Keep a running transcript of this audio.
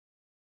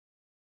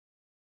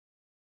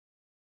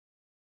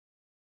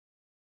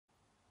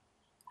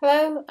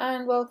Hello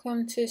and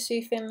welcome to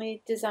Sue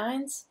Findlay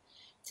Designs.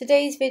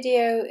 Today's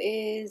video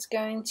is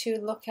going to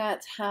look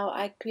at how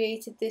I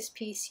created this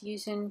piece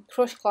using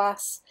crushed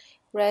glass,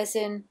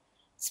 resin,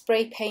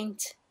 spray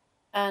paint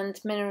and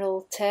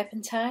mineral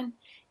turpentine.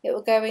 It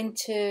will go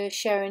into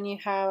showing you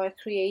how I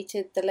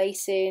created the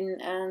lacing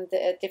and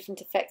the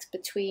different effects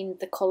between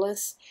the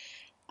colours,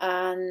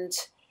 and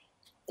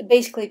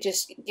basically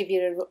just give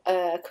you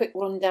a quick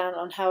rundown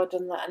on how I've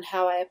done that and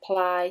how I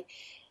apply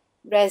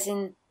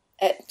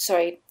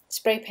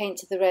spray paint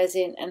to the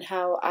resin, and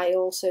how I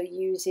also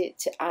use it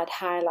to add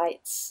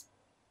highlights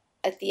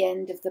at the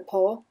end of the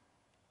pour.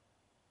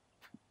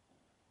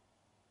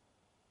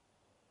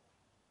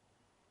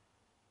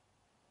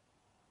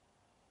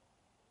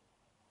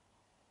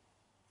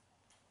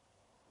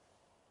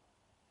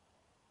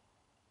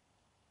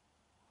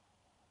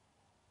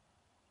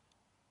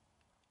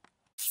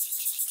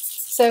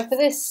 So for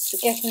this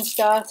getting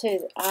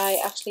started,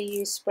 I actually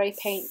use spray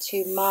paint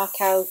to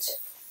mark out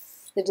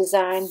the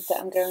design that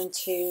I'm going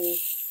to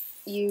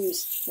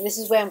use. And this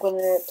is where I'm going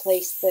to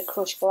place the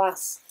crushed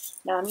glass.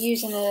 Now I'm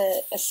using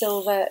a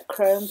silver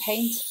chrome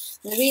paint.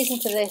 And the reason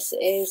for this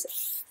is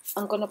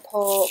I'm going to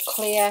pour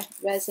clear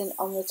resin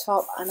on the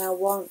top, and I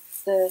want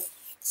the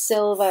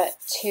silver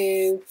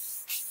to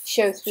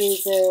show through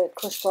the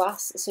crushed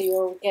glass, so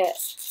you'll get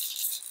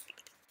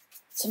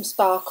some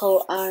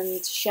sparkle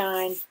and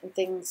shine and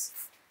things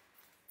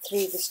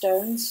through the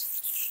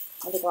stones,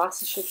 or the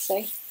glass I should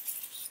say.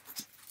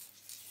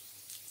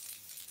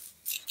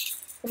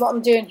 And what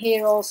I'm doing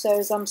here also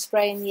is I'm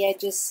spraying the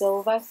edges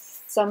silver,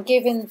 so I'm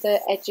giving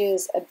the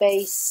edges a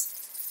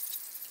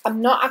base.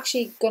 I'm not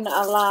actually going to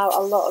allow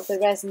a lot of the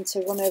resin to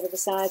run over the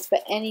sides,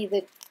 but any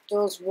that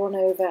does run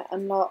over,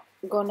 I'm not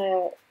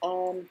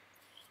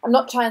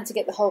trying to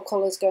get the whole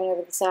colours going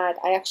over the side.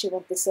 I actually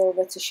want the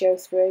silver to show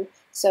through,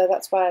 so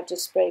that's why I've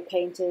just spray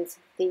painted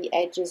the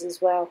edges as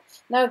well.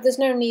 Now there's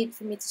no need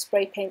for me to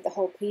spray paint the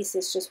whole piece,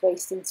 it's just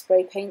wasting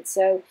spray paint,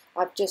 so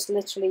I'm just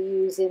literally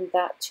using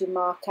that to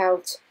mark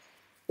out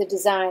the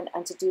design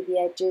and to do the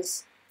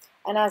edges.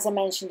 And as I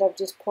mentioned, I'm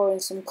just pouring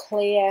some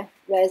clear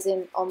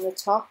resin on the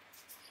top.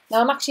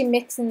 Now I'm actually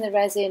mixing the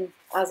resin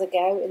as I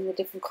go in the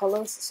different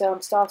colours, so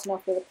I'm starting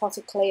off with a pot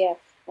of clear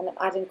and I'm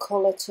adding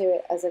colour to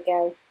it as I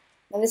go.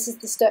 Now this is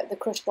the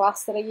crushed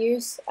glass that I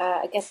use.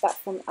 I get that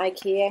from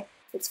Ikea.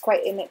 It's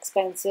quite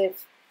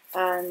inexpensive,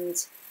 and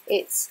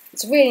it's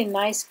really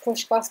nice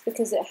crushed glass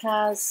because it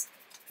has,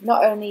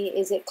 not only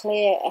is it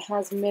clear, it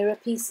has mirror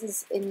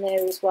pieces in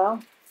there as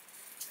well.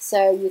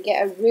 So you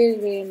get a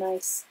really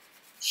nice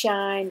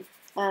shine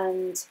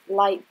and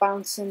light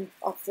bouncing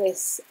off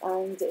this,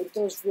 and it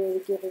does really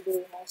give a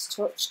really nice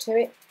touch to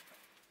it.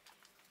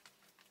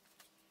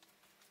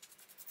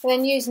 And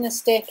then using a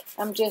stick,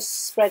 I'm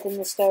just spreading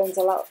the stones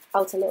out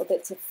a little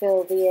bit to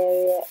fill the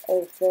area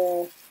of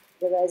the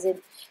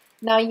resin.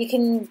 Now you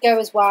can go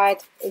as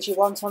wide as you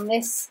want on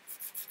this,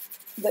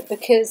 but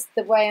because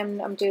the way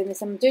I'm doing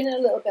this, I'm doing it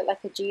a little bit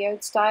like a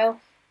geode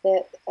style,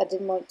 that I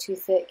didn't want too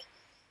thick.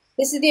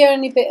 This is the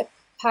only bit of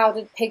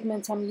powdered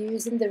pigment I'm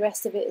using, the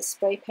rest of it is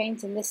spray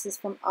paint, and this is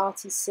from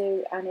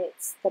Artisue and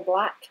it's the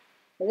black.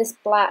 Now this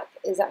black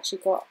is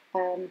actually got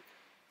a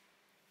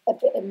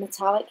bit of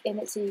metallic in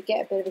it, so you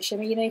get a bit of a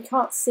shimmer. You know, you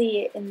can't see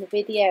it in the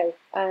video,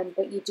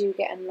 but you do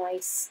get a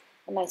nice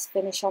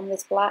finish on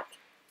this black.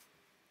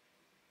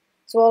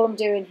 So all I'm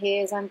doing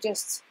here is I'm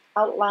just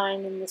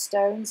outlining the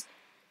stones,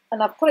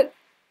 and I've put it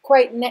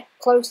quite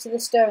close to the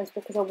stones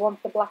because I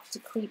want the black to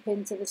creep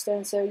into the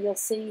stones, so you'll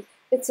see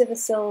bits of the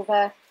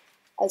silver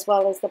as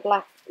well as the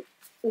black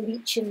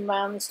leaching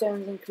around the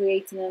stones and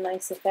creating a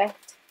nice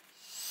effect.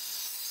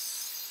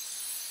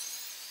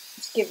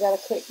 Just give that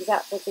a quick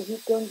zap with the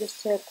heat gun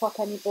just to pop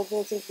any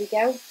bubbles as we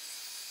go.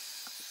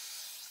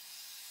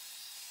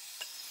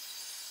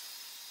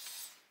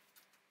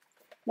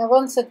 Now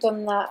once I'd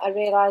done that, I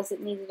realised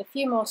it needed a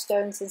few more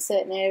stones in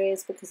certain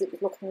areas because it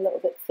was looking a little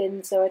bit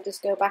thin, so I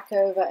just go back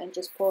over and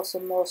just pour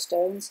some more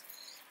stones.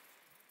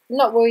 I'm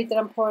not worried that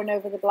I'm pouring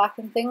over the black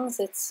and things,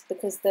 it's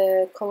because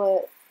the colour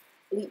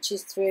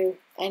leaches through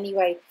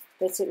anyway,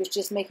 but it was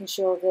just making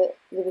sure that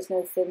there was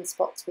no thin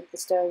spots with the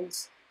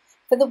stones.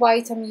 For the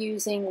white, I'm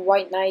using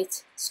White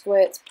Night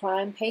Squirts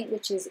Prime Paint,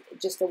 which is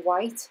just a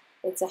white.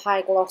 It's a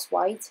high gloss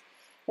white.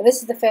 Now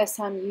this is the first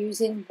time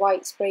using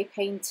white spray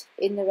paint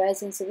in the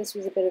resin, so this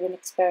was a bit of an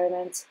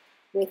experiment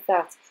with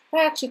that.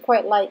 I actually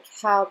quite like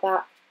how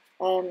that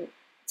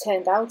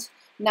turned out.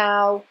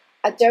 Now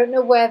I don't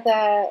know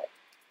whether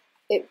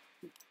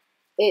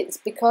it's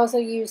because I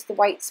used the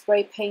white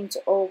spray paint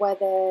or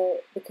whether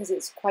because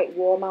it's quite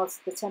warm out,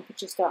 the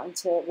temperature's starting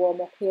to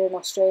warm up here in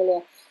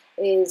Australia,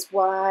 is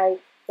why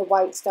the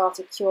white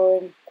started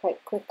curing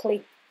quite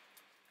quickly.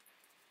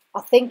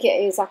 I think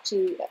it is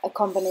actually a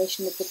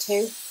combination of the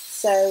two.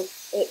 So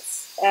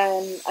it's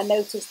I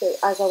noticed that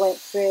as I went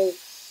through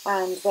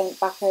and went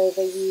back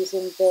over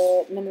using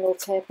the mineral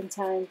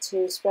turpentine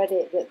to spread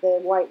it, that the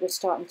white was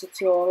starting to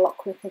cure a lot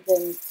quicker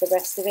than the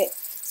rest of it.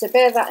 So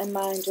bear that in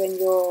mind when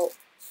you're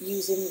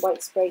using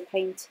white spray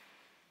paint.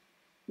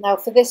 Now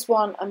for this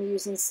one I'm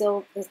using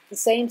the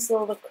same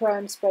silver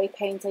chrome spray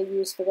paint I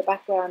used for the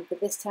background,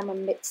 but this time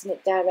I'm mixing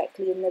it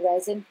directly in the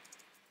resin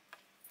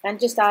and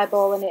just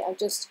eyeballing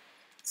it.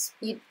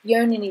 You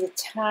only need a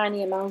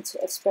tiny amount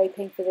of spray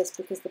paint for this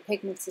because the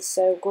pigments are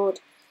so good,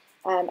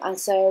 and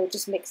so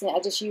just mixing it. I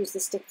just use the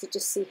stick to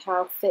just see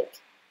how thick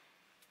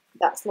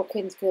that's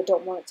looking because I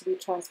don't want it to be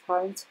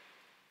transparent.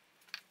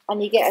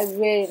 And you get a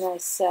really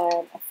nice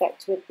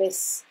effect with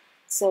this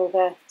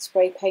silver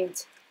spray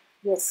paint.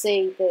 You'll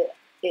see that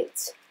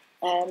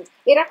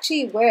it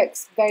actually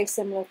works very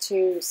similar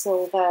to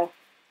silver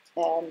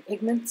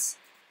pigments,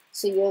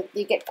 so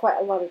you get quite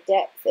a lot of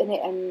depth in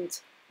it.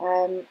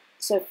 And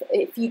so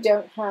if you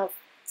don't have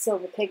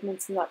silver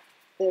pigments, and that,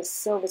 the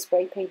silver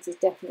spray paint is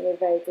definitely a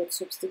very good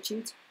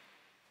substitute.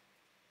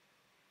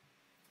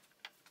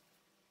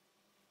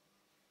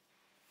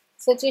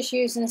 So just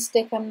using a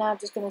stick, I'm now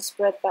just going to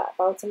spread that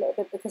about a little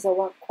bit because I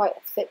want quite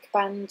a thick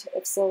band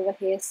of silver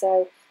here,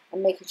 so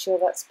I'm making sure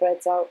that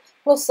spreads out.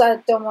 Plus I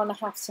don't want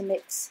to have to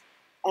mix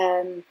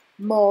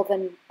more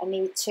than I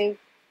need to,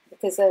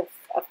 because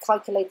I've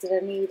calculated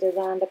I need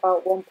around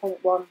about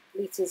 1.1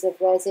 litres of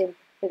resin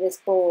for this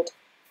board.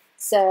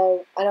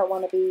 So I don't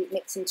want to be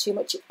mixing too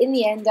much. In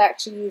the end I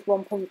actually used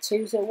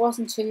 1.2, so it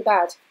wasn't too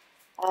bad.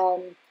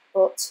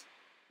 But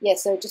yeah,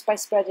 so just by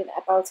spreading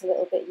it about a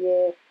little bit,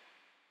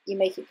 you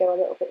make it go a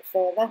little bit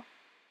further.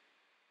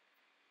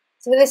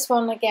 So this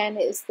one again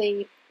is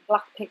the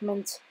black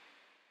pigment,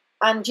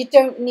 and you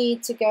don't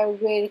need to go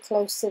really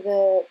close to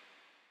the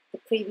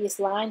previous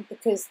line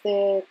because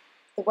the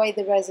way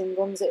the resin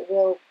runs, it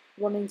will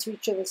run into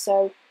each other,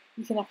 so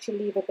you can actually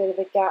leave a bit of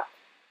a gap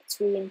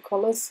between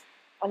colours,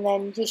 and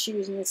then just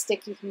using the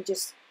stick you can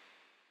just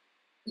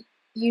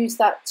use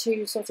that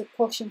to sort of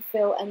push and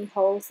fill any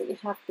holes that you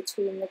have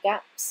between the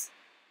gaps,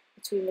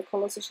 between the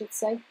colours I should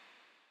say.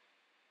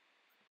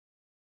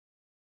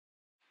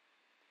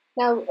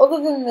 Now,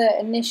 other than the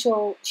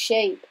initial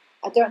shape,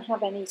 I don't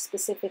have any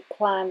specific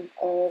plan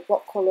of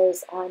what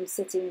colours I'm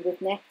sitting with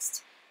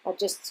next. I'm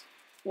just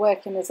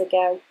working as I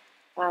go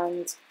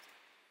and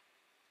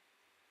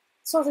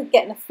sort of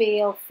getting a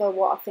feel for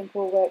what I think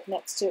will work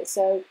next to it.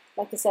 So,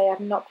 like I say, I've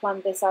not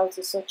planned this out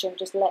as such. I'm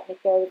just letting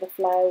it go with the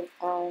flow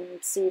and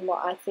seeing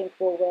what I think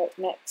will work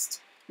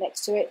next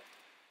to it.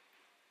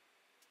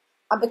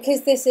 And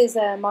because this is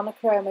a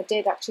monochrome, I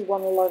did actually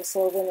want a lot of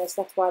silver in this.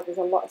 That's why there's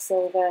a lot of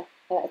silver,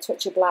 a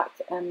touch of black,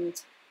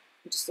 and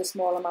just a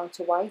small amount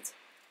of white.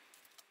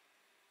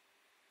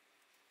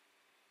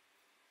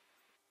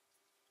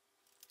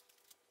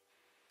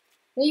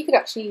 Now you could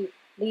actually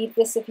leave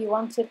this if you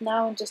wanted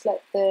now and just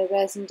let the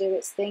resin do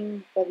its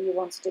thing, whether you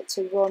wanted it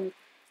to run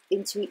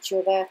into each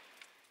other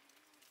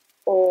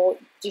or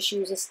just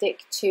use a stick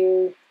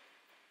to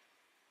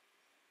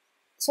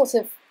sort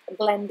of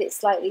blend it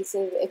slightly.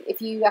 So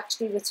if you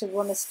actually were to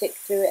run a stick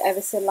through it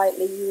ever so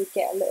lightly, you would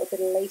get a little bit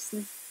of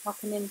lacing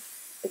happening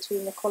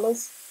between the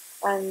colours,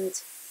 and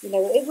you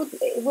know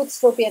it would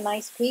still be a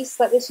nice piece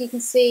like this. You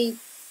can see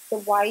the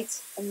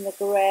white and the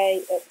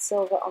grey and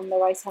silver on the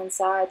right hand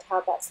side,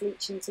 how that's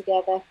leaching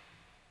together.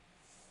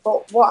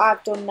 But what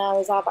I've done now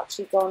is I've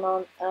actually gone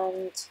on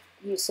and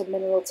used some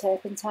mineral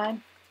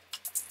turpentine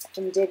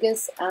from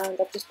Diggers, and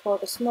I've just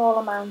poured a small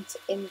amount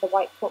in the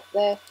white cup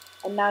there,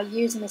 and now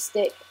using a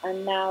stick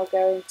and now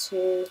going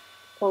to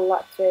pull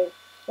that through.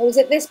 It was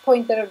at this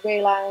point that I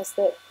realised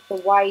that the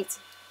white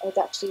had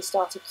actually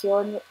started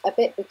curing a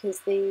bit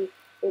because it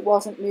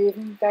wasn't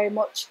moving very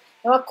much.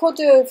 Now I could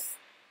have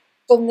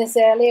done this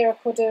earlier. I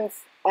could have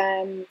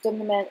done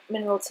the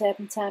mineral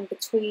turpentine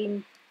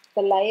between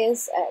the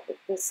layers,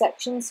 the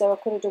sections. So I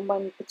could have done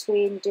one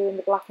between doing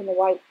the black and the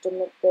white,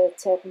 done the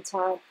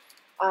turpentine,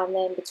 and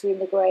then between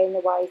the grey and the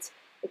white,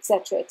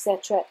 etc.,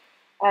 etc.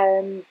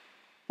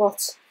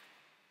 But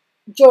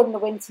during the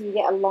winter you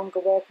get a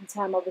longer working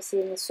time. Obviously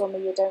in the summer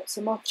you don't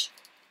so much.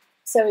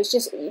 So it's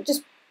just you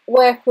just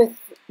work with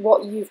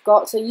what you've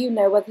got. So you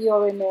know whether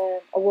you're in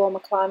a warmer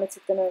climate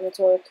at the moment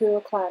or a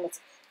cooler climate,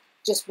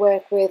 just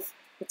work with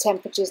the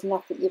temperatures and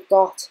that you've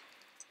got.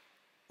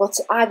 But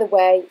either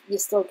way, you're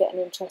still getting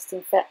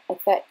interesting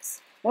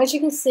effects. Now, as you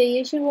can see,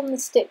 as you run the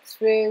stick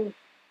through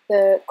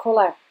the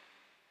colour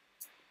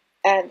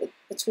and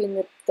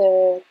between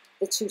the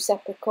two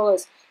separate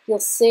colours, you'll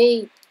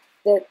see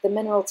that the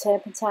mineral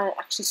turpentine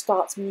actually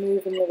starts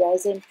moving the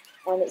resin,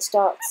 and it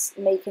starts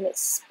making it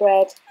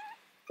spread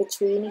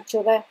between each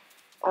other,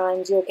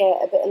 and you'll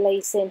get a bit of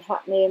lacing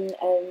happening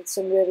and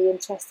some really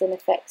interesting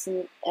effects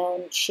and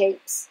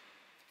shapes,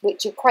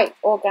 which are quite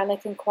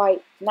organic and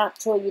quite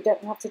natural. You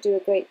don't have to do a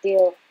great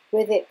deal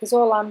with it because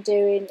all I'm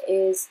doing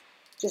is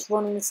just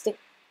running the stick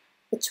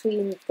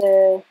between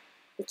the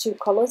two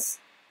colours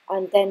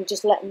and then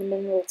just letting the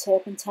mineral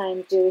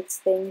turpentine do its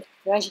thing.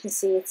 And as you can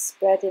see, it's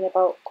spreading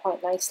about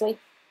quite nicely.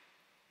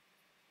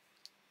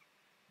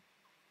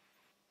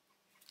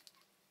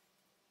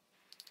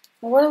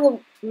 Now, one of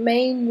the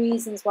main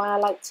reasons why I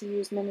like to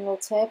use mineral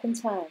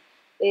turpentine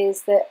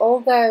is that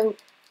although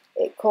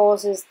it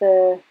causes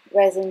the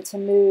resin to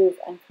move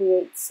and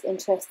creates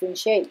interesting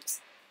shapes,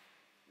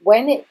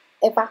 when it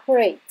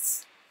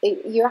evaporates,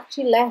 you're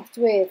actually left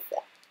with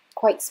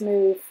quite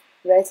smooth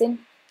resin.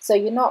 So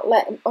you're not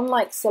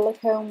unlike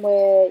silicone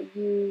where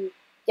you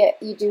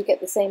do get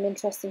the same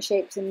interesting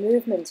shapes and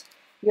movement,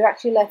 you're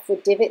actually left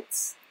with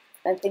divots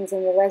and things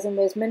in the resin,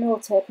 whereas mineral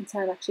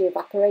turpentine actually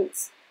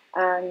evaporates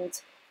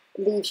and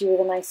leaves you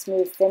with a nice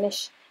smooth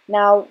finish.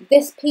 Now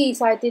this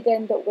piece I did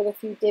end up with a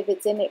few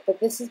divots in it, but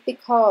this is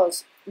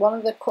because one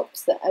of the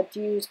cups that I'd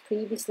used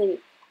previously,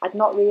 I'd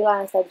not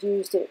realised I'd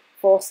used it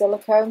for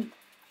silicone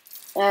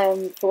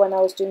for when I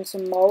was doing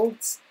some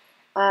moulds,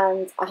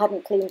 and I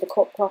hadn't cleaned the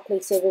cup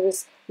properly, so there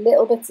was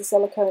little bits of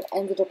silicone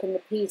ended up in the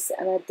piece,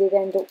 and I did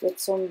end up with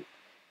some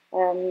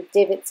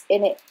divots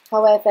in it.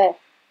 However,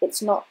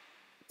 it's not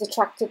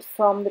detracted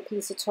from the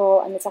piece at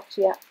all, and it's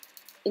actually,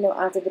 you know,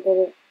 added a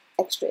bit of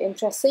extra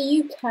interest. So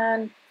you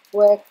can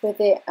work with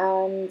it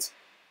and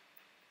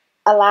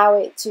allow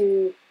it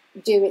to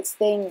do its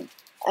thing,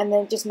 and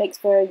then it just makes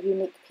for a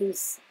unique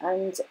piece.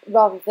 And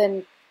rather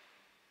than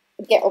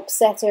get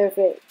upset over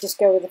it, just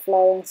go with the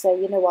flow and say,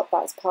 you know what,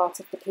 that's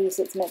part of the piece,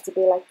 it's meant to be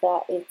like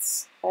that,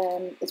 it's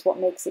what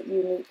makes it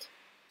unique.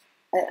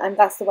 And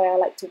that's the way I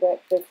like to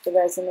work with the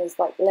resin, is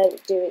like let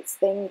it do its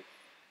thing.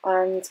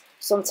 And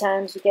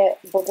sometimes you get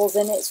bubbles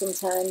in it,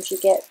 sometimes you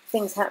get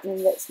things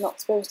happening that's not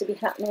supposed to be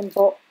happening,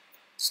 but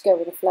just go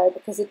with the flow,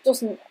 because it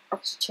doesn't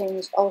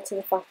actually alter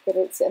the fact that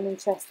it's an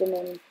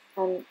interesting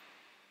and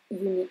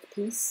unique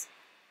piece.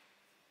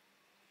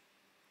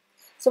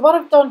 So what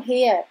I've done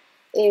here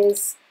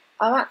is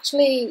I've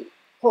actually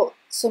put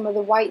some of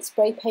the white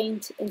spray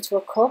paint into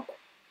a cup,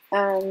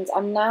 and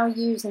I'm now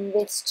using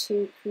this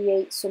to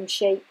create some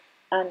shape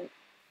and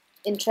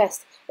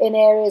interest in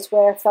areas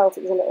where I felt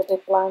it was a little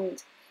bit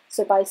bland.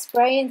 So by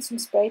spraying some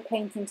spray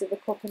paint into the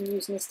cup and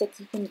using a stick,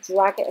 you can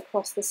drag it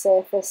across the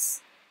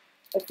surface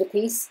of the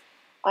piece.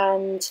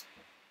 And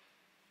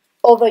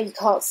although you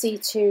can't see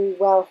too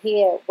well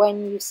here,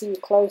 when you see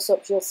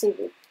close-ups, you'll see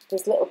that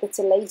there's little bits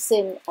of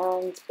lacing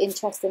and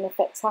interesting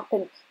effects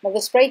happen. Now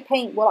the spray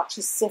paint will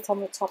actually sit on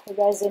the top of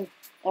resin,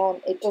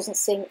 it doesn't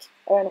sink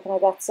or anything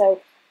like that,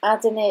 so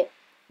adding it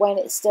when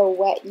it's still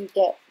wet, you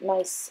get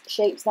nice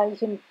shapes. Now you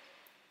can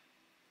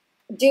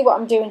do what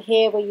I'm doing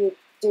here, where you're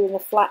doing the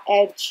flat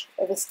edge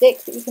of a stick,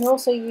 but you can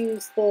also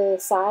use the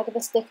side of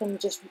a stick and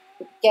just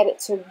get it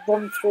to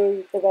run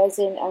through the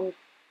resin and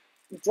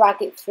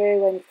drag it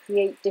through and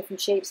create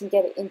different shapes and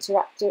get it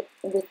interactive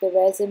with the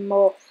resin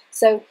more.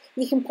 So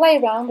you can play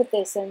around with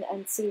this and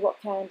see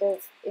what kind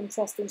of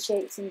interesting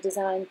shapes and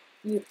design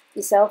you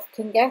yourself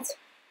can get.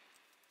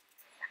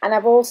 And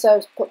I've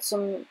also put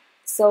some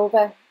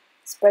silver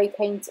spray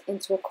paint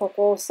into a cup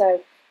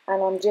also,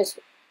 and I'm just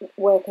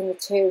working the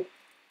two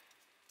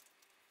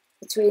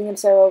between them,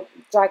 so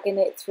I'm dragging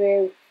it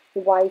through the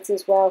white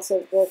as well,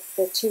 so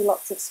the two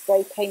lots of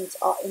spray paint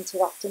are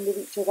interacting with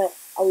each other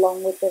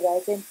along with the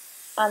resin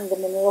and the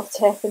mineral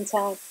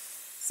turpentine.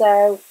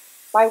 So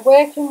by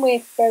working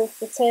with both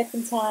the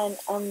turpentine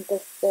and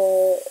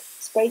the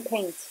spray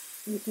paint,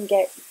 you can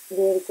get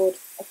really good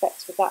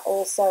effects with that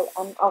also,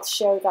 and I'll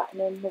show that in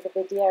another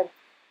video.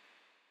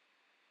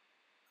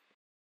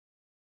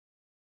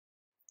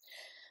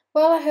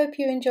 Well, I hope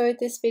you enjoyed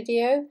this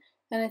video,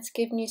 and it's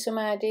given you some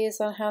ideas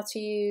on how to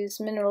use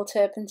mineral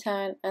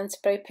turpentine and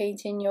spray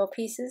paint in your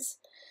pieces.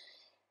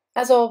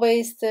 As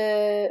always,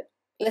 the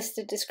list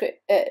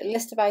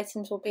of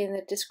items will be in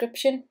the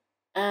description,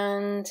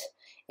 and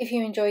if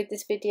you enjoyed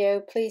this video,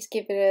 please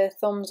give it a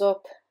thumbs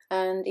up,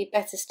 and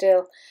better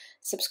still,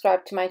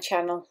 subscribe to my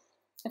channel.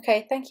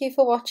 Okay, thank you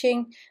for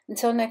watching.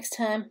 Until next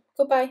time,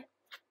 goodbye.